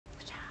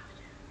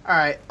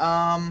Alright,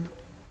 oh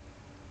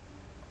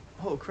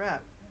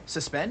crap.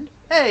 Suspend?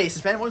 Hey,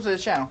 Suspend, welcome to the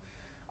channel.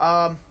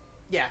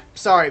 Yeah,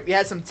 sorry, we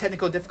had some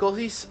technical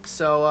difficulties,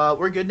 so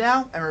we're good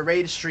now, and we're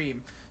ready to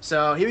stream.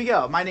 So here we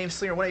go. My name's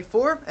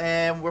Slinger184,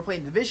 and we're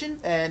playing Division,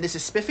 and this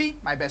is Spiffy,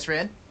 my best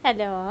friend.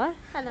 Hello.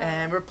 Hello.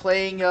 And we're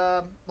playing,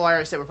 well, I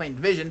already said we're playing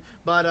Division,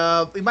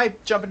 but we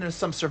might jump into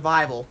some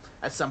survival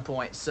at some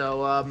point.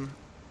 So,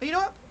 you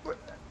know what?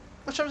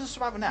 Let's jump into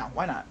survival now.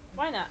 Why not?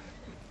 Why not?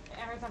 I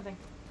heard something.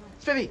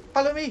 Spiffy,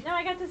 follow me. No,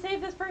 I got to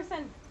save this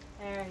person.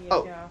 There you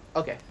Oh, go.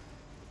 okay.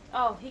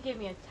 Oh, he gave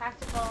me a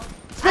tactical.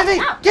 Spiffy,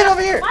 Ow, get ow.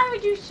 over here. Why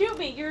would you shoot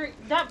me?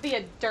 That'd be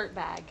a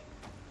dirtbag.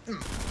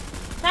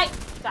 Hey,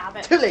 stop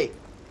it. Too late.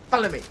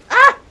 Follow me.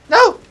 Ah,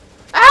 no.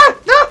 Ah,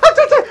 no.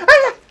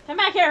 Ah, Come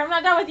back here. I'm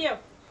not done with you.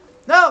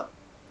 no.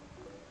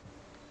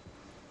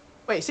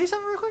 Wait, say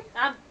something real quick.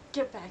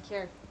 Get back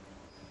here.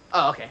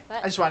 Oh, okay. What?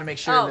 I just wanted to make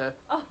sure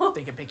the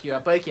thing can pick you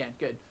up, but it can.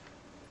 Good.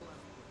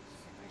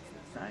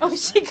 Nice, Oh,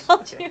 she nice.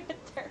 called Okay. you a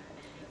dirt.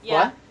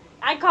 Yeah. What?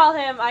 I call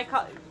him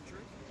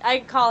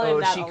Oh,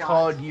 that she a lot.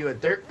 called you a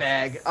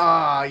dirtbag.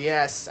 Oh,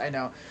 yes, I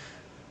know.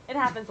 It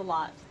happens a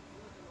lot.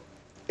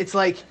 It's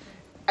like,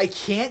 I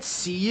can't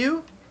see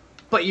you,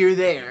 but you're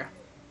there.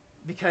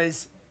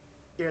 Because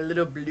you're a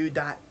little blue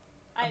dot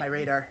on my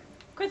radar.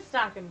 Quit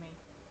stalking me.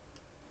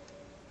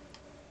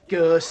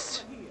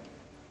 Ghost.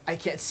 I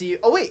can't see you.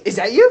 Oh, wait, is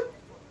that you?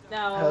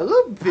 No.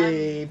 Hello,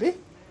 baby.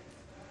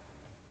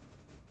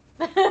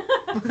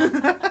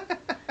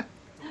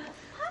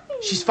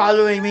 She's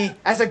following me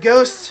as a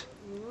ghost.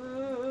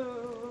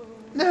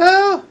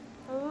 No!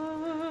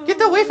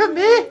 Get away from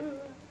me!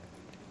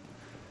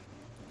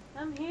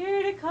 I'm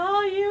here to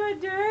call you a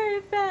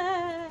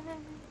dirtbag.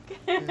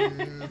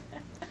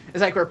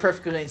 It's like we're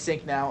perfectly in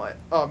sync now.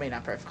 Oh, I mean,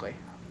 not perfectly.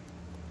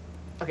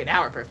 Okay,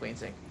 now we're perfectly in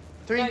sync.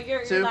 Three, No,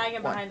 you're two,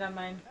 lagging one. behind on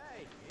mine.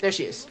 There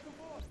she is.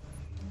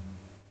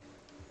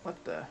 What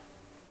the?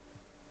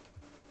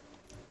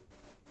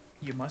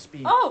 You must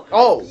be. Oh!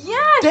 Oh!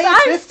 Yes! Dang it,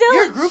 I'm Spiff, still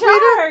you're a in group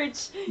leader?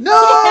 charge!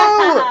 No!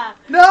 Yeah.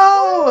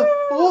 No!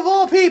 Woo! Of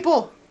all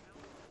people!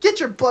 Get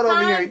your butt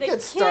over here. Time to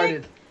Get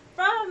started. kick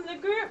from the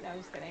group. No, I'm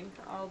just kidding.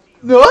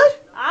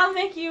 What? I'll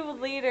make you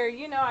leader.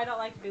 You know I don't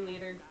like to be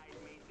leader.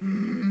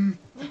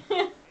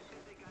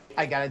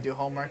 I gotta do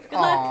homework. Good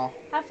luck.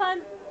 Have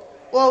fun.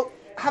 Well,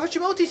 how about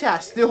you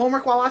multitask? Do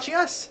homework while watching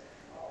us?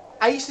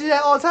 I used to do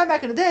that all the time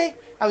back in the day.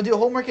 I would do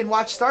homework and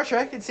watch Star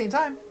Trek at the same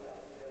time.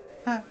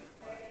 Huh.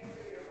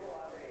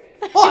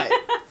 What?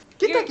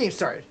 Get that game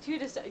started.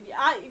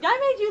 I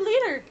made you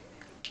leader.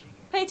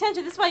 Pay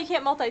attention. This is why you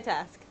can't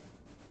multitask.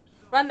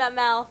 Run that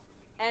mouth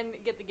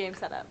and get the game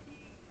set up.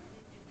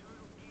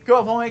 Go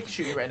up, I can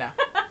shoot you right now.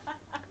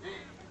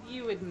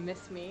 You would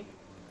miss me.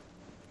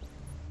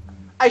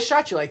 I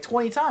shot you like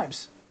 20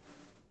 times.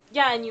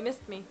 Yeah, and you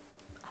missed me.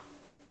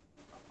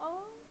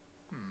 Oh.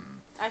 Hmm.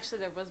 Actually,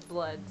 there was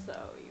blood,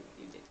 so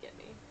you did get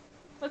me.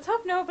 Let's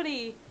hope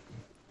nobody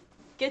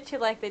gets you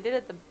like they did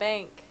at the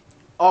bank.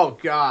 Oh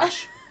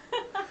gosh.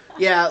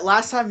 Yeah,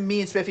 last time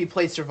me and Spiffy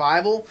played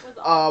survival,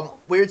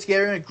 we were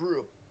together in a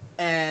group,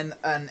 and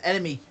an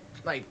enemy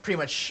like pretty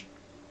much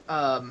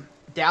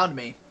downed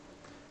me,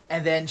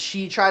 and then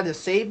she tried to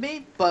save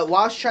me. But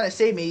while she's trying to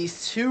save me,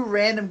 these two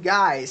random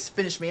guys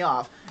finished me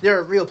off. They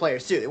were real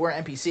players too. They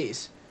weren't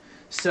NPCs.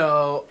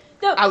 So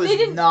No, I was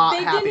not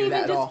happy with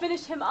that at all. They didn't even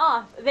just finish him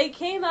off. They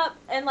came up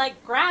and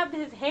like grabbed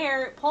his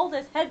hair, pulled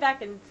his head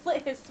back, and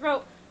slit his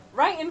throat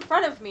right in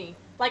front of me.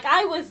 Like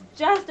I was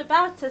just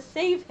about to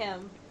save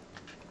him.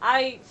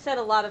 I said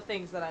a lot of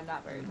things that I'm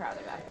not very proud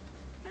of.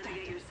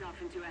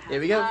 Here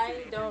we go.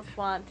 I don't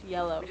want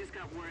yellow.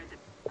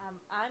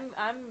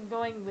 I'm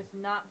going with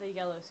not the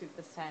yellow suit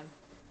this time.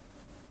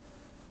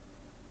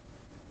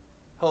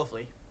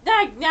 Hopefully.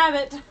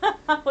 Dagnabbit!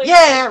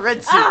 Yeah,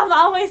 red suit. I'm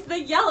always the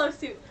yellow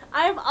suit.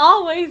 I'm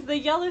always the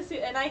yellow suit,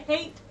 and I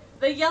hate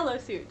the yellow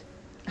suit.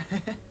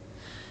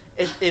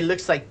 It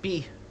looks like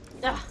B.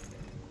 Ugh.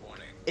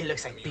 It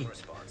looks like B.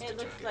 It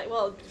looks like,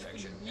 well,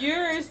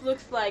 yours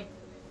looks like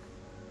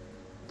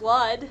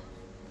blood.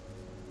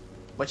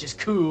 Which is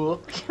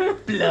cool.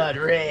 Blood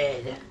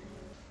red.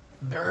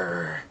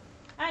 Brr.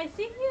 I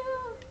see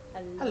you.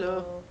 Hello.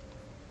 Hello.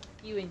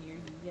 You in your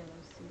yellow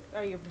suit.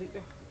 Or your blue.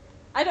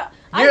 I don't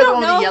You're the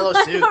one know. with the yellow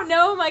I suit. don't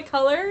know my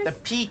colors. The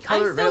pea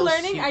color. I'm still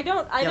learning. Suit. I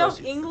Yellow don't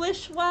suit.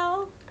 English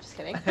well. Just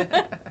kidding.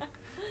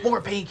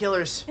 More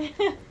painkillers.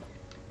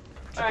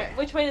 Alright,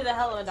 which way to the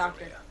hell of a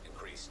doctor?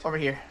 Over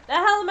here. The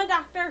hell of a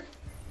doctor.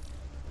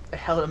 The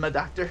hell of a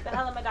doctor. The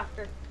hell of a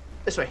doctor.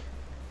 This way.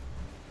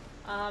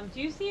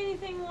 Do you see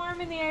anything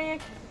warm in the area?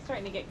 'Cause it's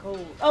starting to get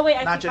cold. Oh wait,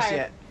 I Not see just fire.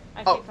 yet.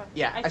 I Oh, see fire.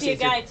 yeah, I I see see a it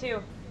too. guy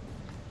too.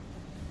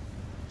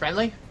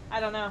 Friendly? I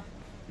don't know.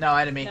 No,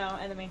 enemy. No,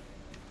 enemy.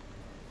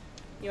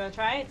 You wanna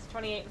try? It's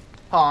 28.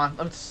 Hold on.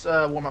 Let's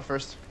warm up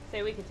first.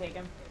 Say we could take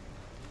him.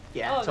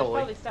 Yeah, Oh, there's totally.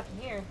 probably stuff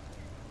in here.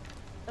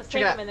 Let's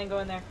Check take it him out. and then go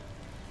in there.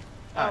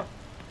 Alright.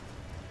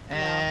 Oh.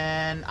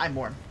 And I'm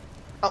warm.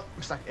 Oh,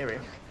 I'm stuck. There we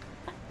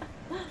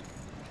go.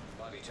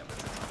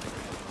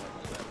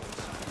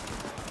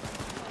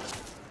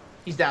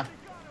 He's down.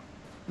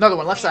 Another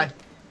one, left side.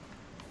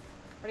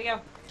 Where'd he go?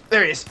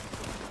 There he is.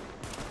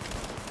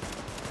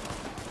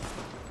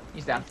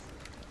 He's down.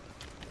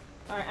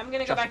 Alright, I'm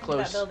gonna go back into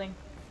that building.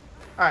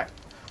 Alright.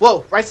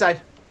 Whoa, right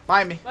side.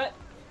 Behind me. What?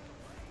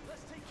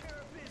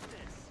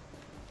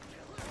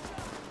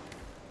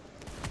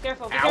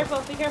 Careful, be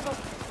careful, be careful.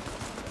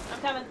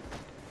 I'm coming.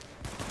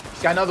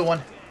 He's got another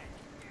one.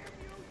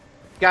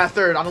 Got a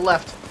third on the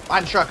left.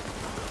 Behind the truck.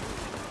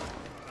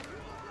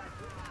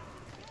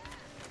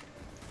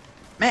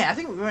 Man, I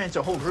think we ran into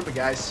a whole group of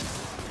guys.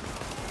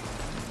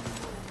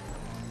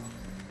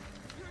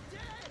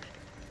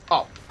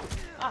 Oh.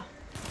 Ah.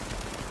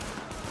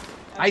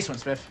 Nice one,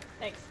 Spiff.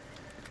 Thanks.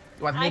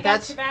 You want the knee I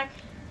pads? got you back.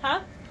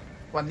 Huh?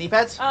 Want the knee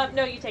pads?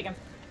 No, you take them.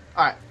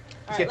 Alright.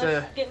 Let's get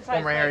to inside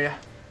one more area.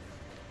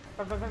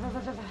 Oh,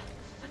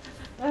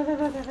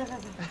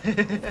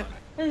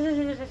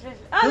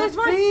 there's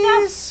more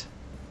stuff!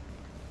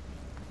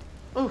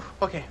 Ooh,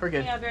 okay, we're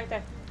good. Yeah, I'll be right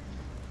there.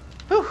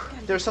 Whew,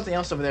 there's something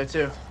else over there,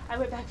 too. I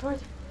went back for it.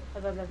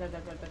 Okay,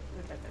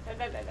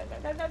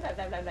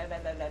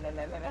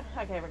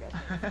 we're good.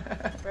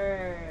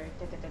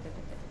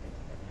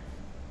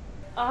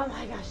 Oh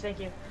my gosh, thank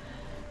you.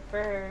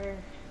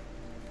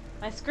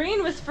 My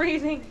screen was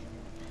freezing.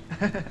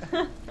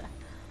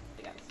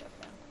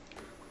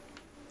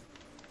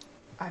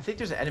 I think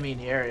there's an enemy in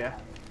the area.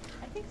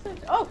 I think so.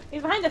 Oh,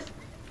 he's behind us.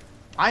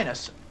 Behind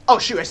us? Oh,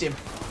 shoot, I see him.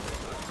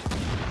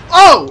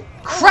 Oh,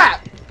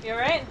 crap! You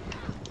alright?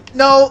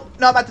 No,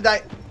 I'm about to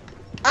die.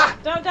 Ah!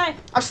 Don't die.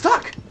 I'm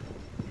stuck.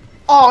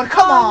 Oh,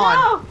 come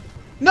on.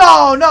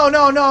 No! No,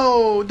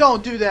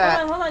 don't do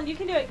that. Hold on, you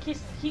can do it.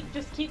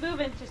 Just keep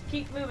moving. Just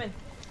keep moving.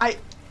 I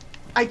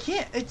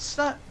can't, it's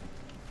not.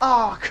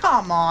 Oh,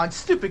 come on,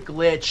 stupid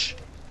glitch.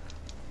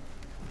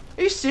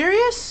 Are you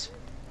serious?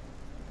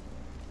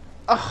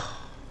 Ugh.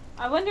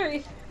 I wonder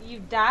if you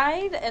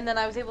died and then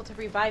I was able to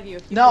revive you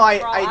if you no,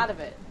 could crawl out of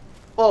it.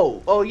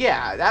 Oh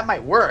yeah, that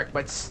might work,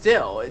 but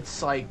still,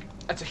 it's like,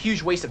 that's a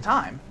huge waste of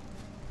time.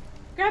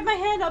 Grab my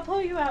hand, I'll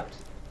pull you out.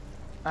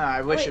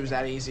 I wish it was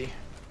that easy.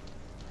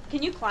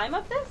 Can you climb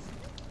up this?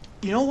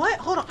 You know what?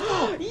 Hold on.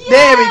 Yeah!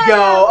 There we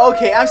go.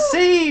 Okay, I'm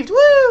saved.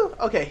 Woo!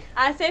 Okay.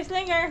 I saved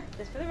Slinger.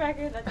 Just for the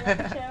record, that's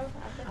the show.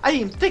 I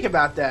didn't even think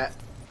about that.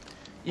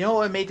 You know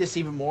what made this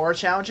even more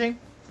challenging?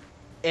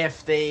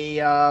 If they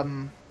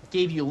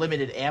gave you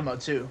limited ammo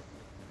too.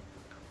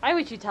 Why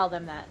would you tell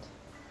them that?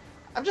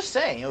 I'm just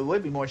saying, it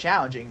would be more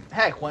challenging.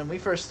 Heck, when we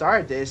first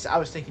started this, I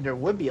was thinking there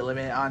would be a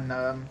limit on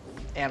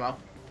ammo.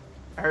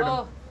 I heard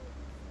him.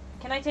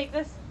 Can I take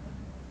this?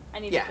 I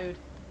need the food.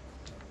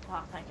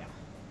 Oh, thank you.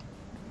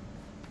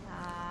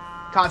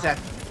 Contact.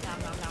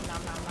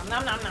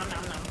 Nom.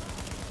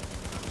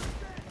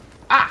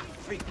 Ah!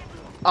 Freak.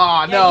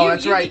 Oh, no,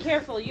 that's right.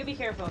 You be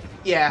careful.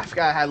 Yeah, I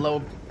forgot I had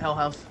low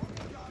health.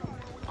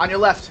 On your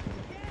left.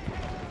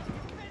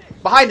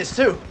 Behind us,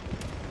 too.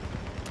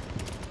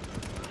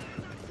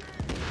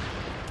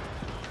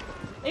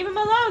 Leave him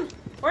alone.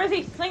 Where is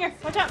he? Slinger,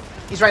 watch out.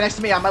 He's right next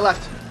to me on my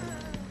left.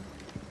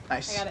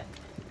 Nice. I got it.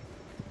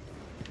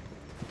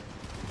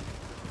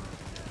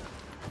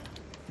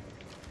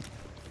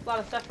 A lot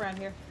of stuff around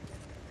here.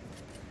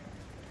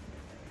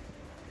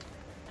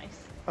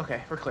 Nice.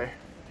 Okay, we're clear.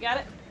 You got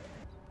it?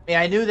 Yeah,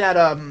 I knew that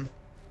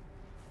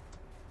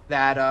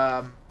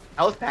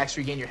health packs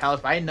regain your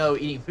health, but I didn't know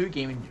eating food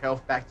gave your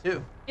health back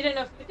too. You didn't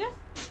know food did?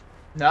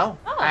 No,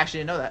 Oh. I actually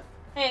didn't know that.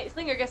 Hey,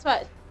 Slinger, guess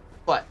what?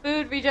 What?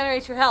 Food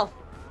regenerates your health.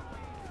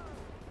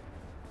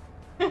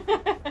 Found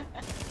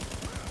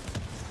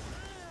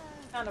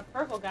a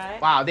purple guy.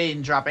 Wow, they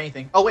didn't drop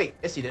anything. Oh wait,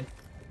 yes he did.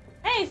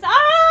 Hey,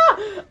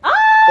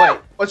 Wait,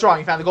 what's wrong?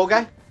 You found the gold guy?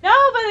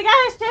 No, but the guy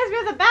that stands me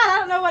with a bat, I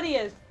don't know what he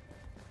is.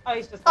 Oh,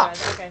 he's just red.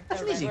 Okay,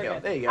 that's an easy we're go.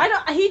 good. There you go.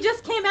 He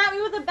just came at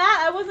me with a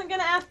bat. I wasn't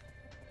gonna ask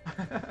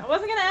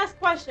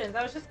questions.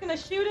 I was just gonna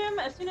shoot him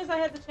as soon as I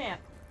had the chance.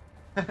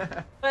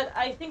 But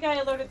I think I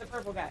alerted the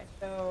purple guy.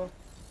 So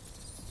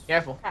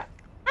careful. Crap.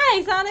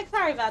 Hey, Sonic.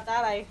 Sorry about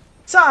that.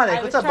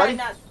 Sonic, what's up, buddy?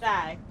 I was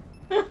trying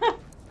not to die.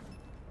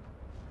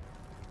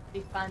 Be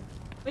fun.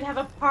 We'd have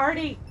a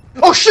party.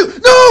 Oh shoot! No!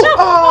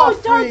 Oh,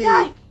 don't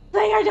die!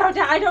 Slinger, don't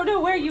die! I don't know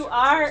where you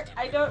are.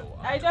 I don't.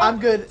 I'm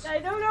good. I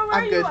don't know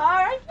where you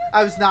are.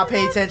 I was not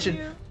paying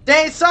attention.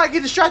 Dang it, Sonic,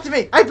 you distracted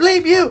me. I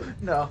blame you.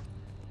 No,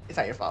 it's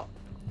not your fault.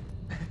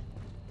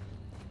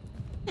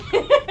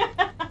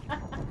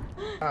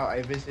 Oh,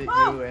 I visit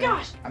you and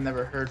gosh. I'm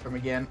never heard from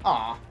again.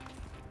 Aw.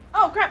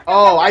 Oh crap!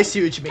 Oh, I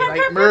see what you mean.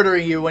 Like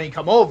murdering you when you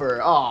come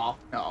over. Oh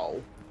no.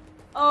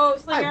 Oh,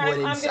 Slinger, I'm I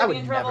gonna be would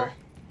in trouble. never.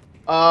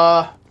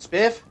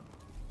 Spiff.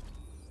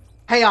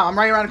 Hang on, I'm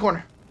right around the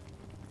corner.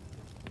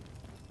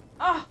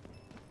 Oh.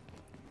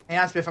 Hang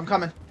on, Spiff, I'm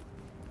coming.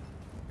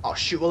 Oh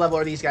shoot, what level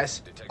are these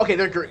guys? Okay,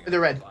 they're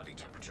red.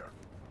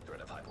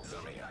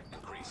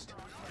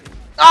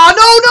 Oh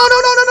no!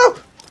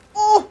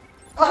 Oh,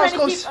 that was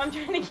close. I'm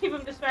trying to keep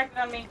him distracted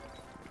on me.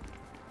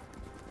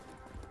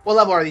 What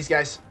level are these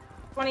guys?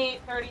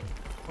 28, 30.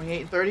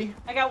 28 and 30?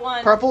 I got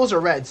one. Purples or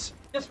reds?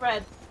 Just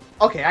red.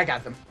 Okay, I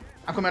got them.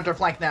 I'm coming up their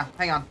flank now.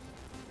 Hang on.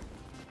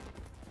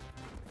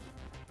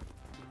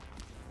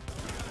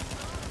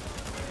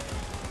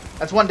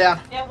 That's one down.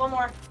 Yeah, one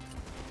more.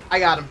 I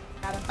got him.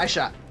 Got him. Nice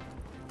shot.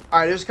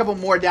 Alright, there's a couple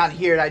more down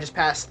here that I just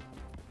passed.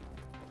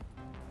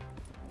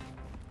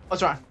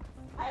 What's wrong?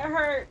 I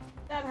hurt.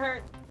 That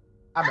hurt.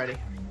 I'm ready.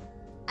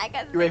 I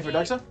got You ready for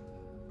Dark Zone?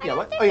 I Yeah, got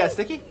what? Sticky. Oh, you got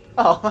Sticky?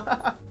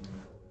 Oh.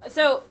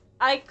 So,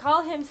 I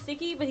call him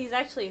Sticky, but he's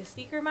actually a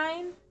seeker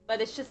mine.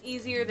 But it's just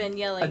easier than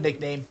yelling. A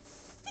nickname.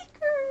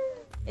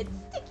 Seeker! It's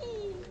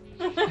Sticky!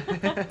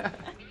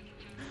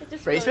 It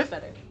just Ready, flows Spiff?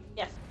 better.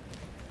 Yes.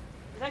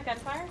 Is that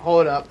gunfire?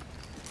 Hold up.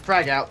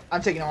 Frag out.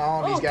 I'm taking on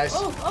all of these guys.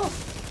 Oh!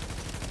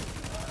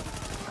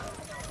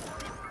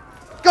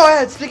 Go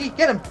ahead, Sticky.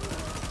 Get him.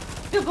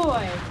 Good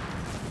boy!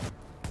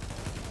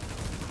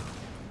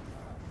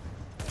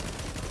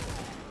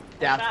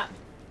 Down. Shot.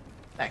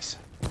 Thanks.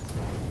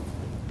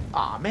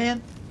 Aw,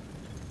 man.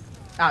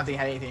 I don't think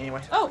I had anything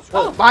anyway. Oh!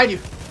 Whoa, Oh! behind you.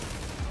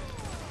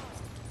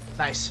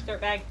 Nice.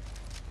 Dirtbag. Do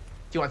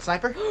you want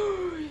sniper?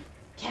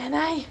 Can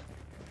I?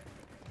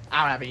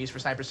 I don't have any use for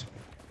snipers.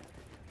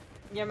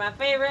 You're my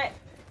favorite.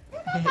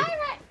 You're my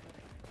favorite.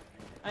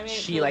 I mean,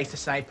 She likes to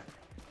snipe.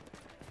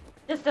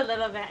 just a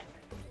little bit.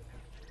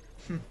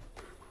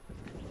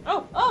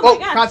 Oh Oh, my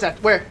god.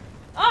 contact. Where?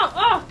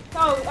 Oh.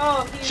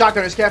 He's,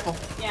 Shotgunners, careful.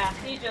 yeah,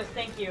 he just,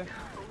 thank you.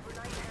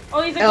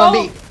 Oh, he's a LMB.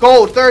 gold.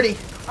 Gold, 30.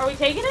 Are we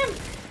taking him?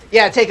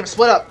 Yeah, take him.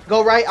 Split up.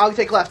 Go right. I'll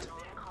take left.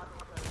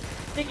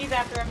 Sticky's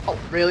after him. Oh,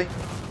 really?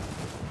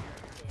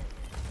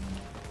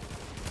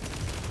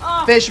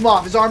 Oh, Finish him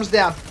off. His arm's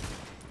down.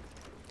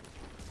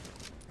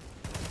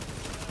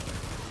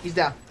 He's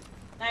down.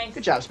 nice.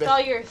 Good job, It's Spiff. all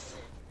yours.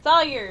 It's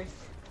all yours.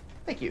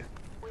 Thank you.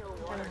 Will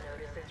water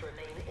notices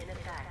remain in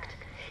effect,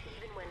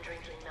 even when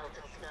drinking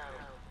melted snow?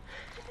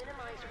 To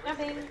minimize risk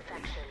Nothing. of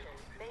infection,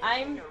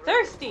 I'm maintain a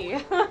thirsty.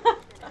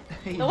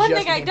 He The one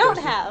just thing I became don't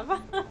thirsty.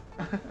 have.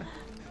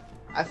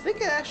 I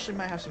think I actually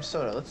might have some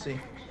soda. Let's see.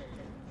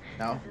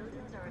 No?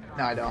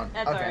 No, I don't.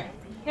 That's okay. alright.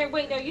 Here,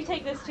 wait, no, you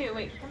take this too.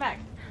 Wait, come back.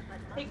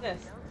 Take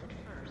this.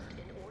 first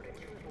in order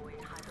to avoid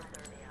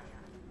hypothermia.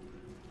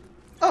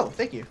 Oh,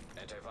 thank you.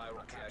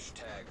 Antiviral cache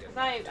tagged.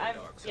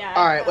 'Cause yeah.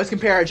 Alright, let's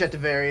compare our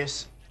objective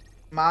areas.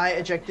 My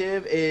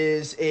objective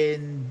is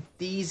in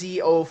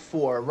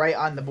DZ04, right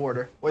on the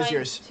border. What's Mine's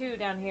yours? 2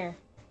 down here.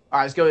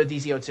 Alright, let's go to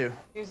DZ02.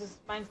 Yours is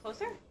mine's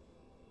closer?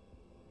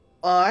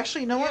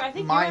 Actually, you know what? I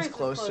think Mine's yours is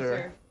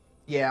closer.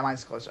 Yeah,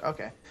 mine's closer.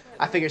 Okay.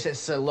 I figure since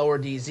it's a lower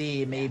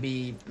DZ,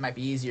 maybe it might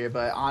be easier,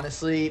 but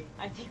honestly,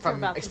 I think we're from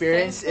about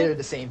experience, the same. they're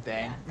the same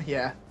thing.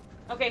 Yeah.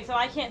 Okay, so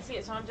I can't see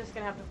it, so I'm just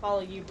gonna have to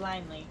follow you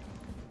blindly.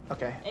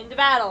 Okay. Into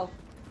battle.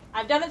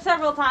 I've done it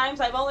several times.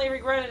 I've only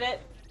regretted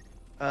it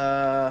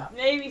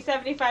maybe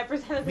 75% of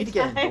we the need to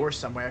get time. a door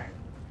somewhere.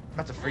 I'm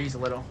about to freeze a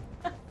little.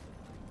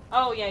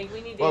 Oh yeah,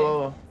 we need to.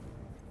 Whoa.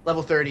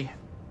 Level 30.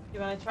 You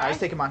wanna try? Alright, let's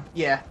take him on.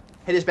 Yeah.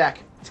 Hit his back.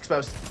 It's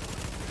exposed.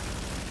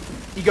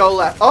 You go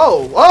left.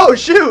 Oh,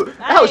 shoot!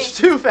 That was Nice.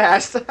 too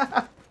fast.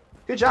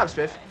 Good job,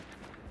 Spiff. Okay.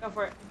 Go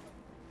for it.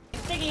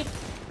 Sticky.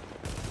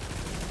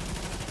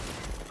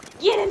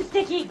 Get him,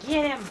 Sticky.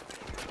 Get him.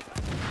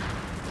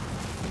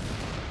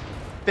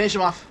 Finish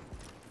him off.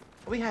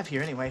 What do we have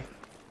here anyway?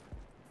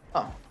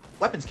 Oh,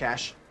 weapons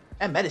cache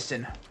and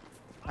medicine.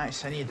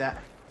 Nice, I need that.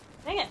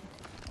 Dang it.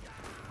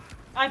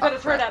 I put Oh, a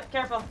turret crap. up.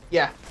 Careful.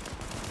 Yeah,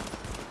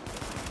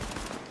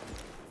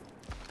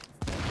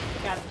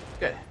 Got it.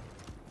 good.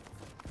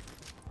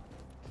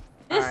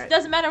 This Alright.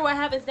 doesn't matter what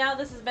happens now.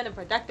 This has been a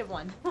productive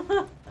one.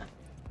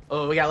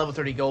 Oh, we got level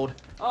 30 gold.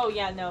 Oh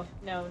yeah, no.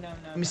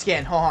 Let me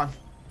scan. Hold on.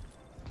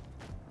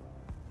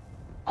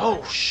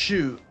 Oh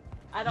shoot.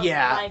 I don't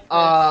Yeah.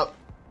 like this.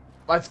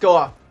 Let's go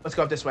up. Let's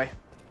go up this way.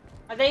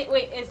 Are they?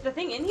 Wait, is the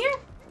thing in here?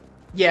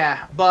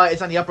 Yeah, but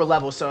it's on the upper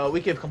level, so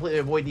we could completely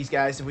avoid these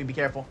guys if we be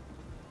careful.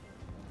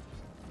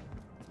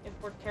 If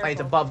we're Like it's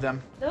careful. above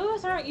them.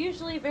 Those aren't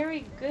usually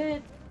very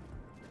good.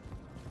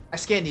 I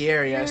scanned the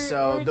area,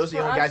 so words those are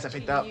the for only guys I us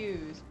picked to up.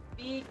 Use.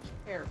 Be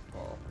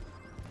careful.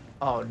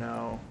 Oh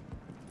no.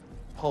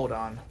 Hold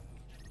on.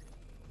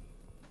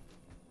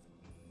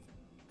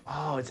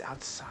 Oh, it's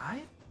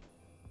outside?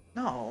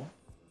 No.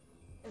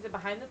 Is it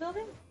behind the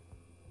building?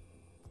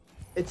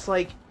 It's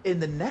like in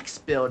the next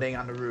building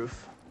on the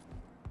roof.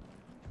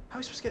 How are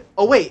we supposed to get...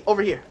 Oh wait,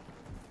 over here.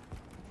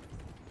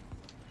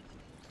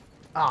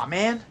 Aw,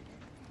 man.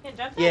 Can't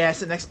jump. Yeah, it's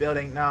the next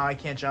building. No, I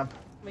can't jump.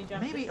 Can we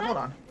jump Maybe, this side? hold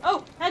on.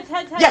 Oh, heads.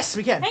 Yes,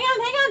 we can. Hang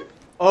on.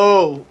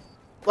 Oh,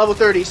 level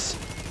 30s.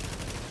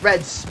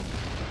 Reds.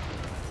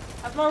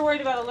 I was more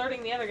worried about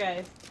alerting the other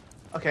guys.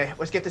 Okay,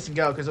 let's get this and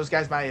go, because those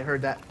guys might have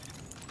heard that.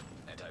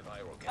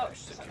 Antiviral Oh, cache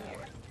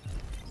secured.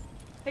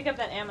 pick up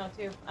that ammo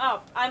too.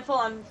 Oh, I'm full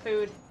on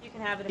food. You can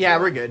have it. If Yeah, you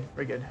we're want. good.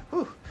 We're good.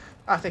 Whew.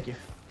 Ah, thank you.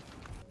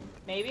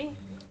 Maybe.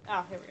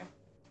 Oh, here we go.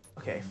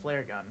 Okay,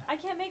 flare gun. I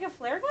can't make a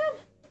flare gun.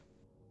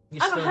 You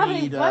I don't still have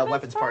any need weapons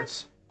weapons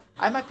parts.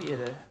 I might be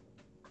able to...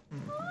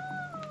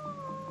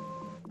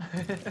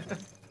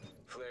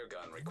 Flare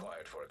gun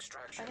required for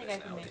extraction I think is I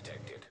can now make-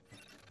 detected.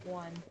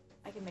 One.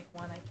 I can make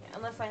one. I can't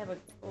unless I have a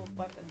old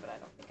weapon, but I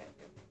don't think I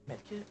do.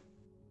 Medkit?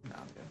 No,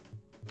 I'm good.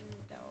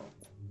 No.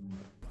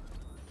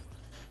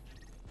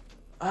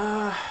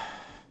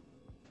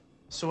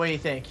 So what do you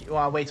think? You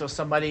want to wait till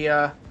somebody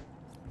helps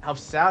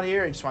us out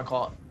here, or you just want to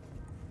call it?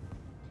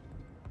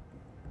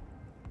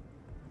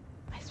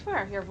 I swear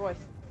I hear a voice.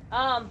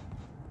 I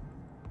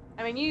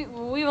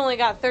mean, we've only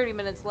got 30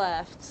 minutes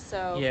left,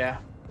 so... Yeah.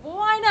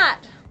 Why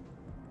not?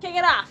 Kick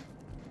it off.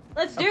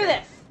 Let's do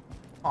this.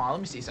 Oh, let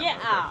me see something.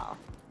 Yeah.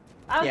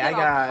 Yeah, I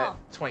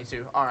got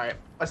 22. All right,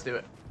 let's do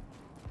it.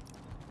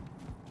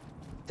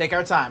 Take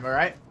our time, all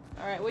right?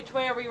 All right, which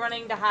way are we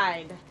running to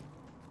hide?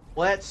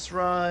 Let's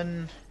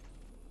run...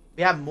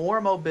 We have more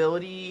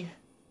mobility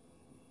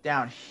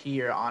down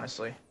here,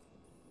 honestly.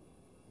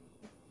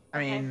 I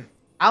mean,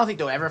 I don't think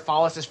they'll ever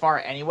follow us this far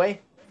anyway.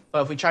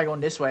 But if we try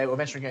going this way, we're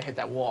eventually going to hit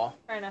that wall.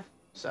 Fair enough.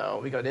 So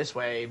we go this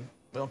way,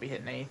 we won't be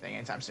hitting anything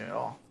anytime soon at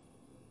all.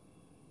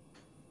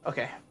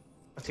 Okay,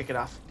 let's kick it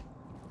off.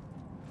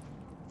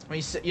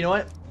 You know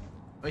what?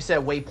 Let me set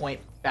a waypoint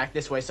back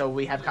this way so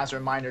we have a constant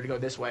reminder to go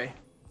this way.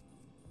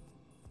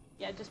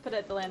 Yeah, just put it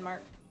at the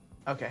landmark.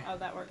 Okay. Oh,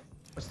 that works.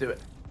 Let's do it.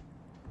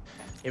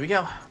 Here we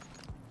go.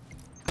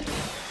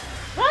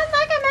 Run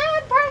like a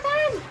mad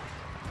person!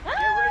 Get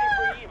ready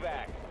for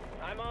evac.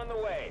 I'm on the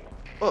way.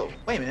 Whoa,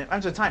 wait a minute.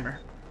 I'm just a timer.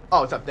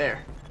 Oh, it's up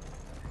there.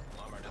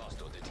 Armored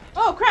hostile detected.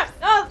 Oh, crap!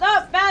 Oh,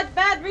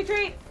 bad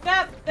retreat!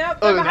 They're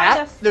Oh, behind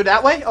us. They're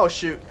that way? Oh,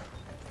 shoot.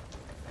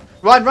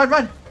 Run, run,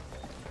 run!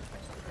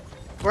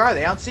 Where are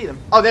they? I don't see them.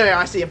 Oh, there they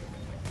are. I see them.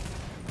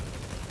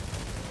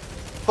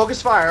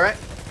 Focus fire, alright?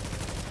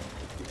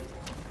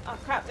 Oh,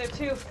 crap, they're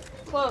too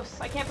close.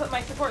 I can't put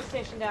my support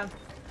station down.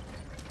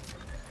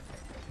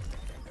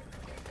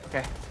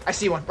 Okay, I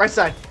see one. Right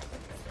side.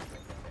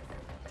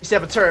 You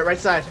set up a turret, right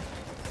side.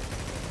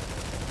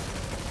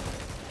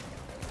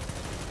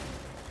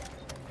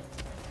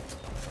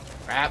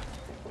 Crap.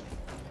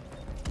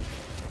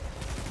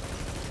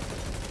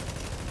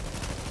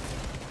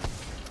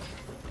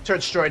 Turret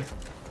destroyed.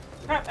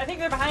 Crap, I think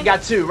they're behind You us.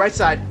 got two, right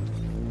side.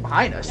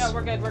 Behind us. No,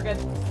 we're good, we're good.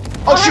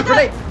 Oh, shoot,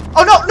 grenade!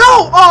 Oh, no,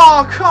 no!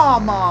 Oh,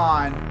 come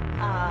on!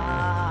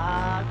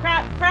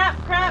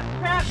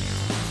 Crap.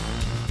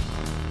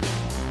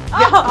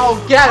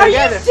 Oh, get it, are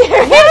get you it.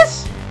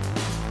 serious?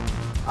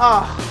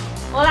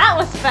 Oh, Well, that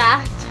was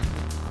fast.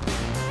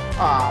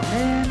 oh,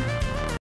 man.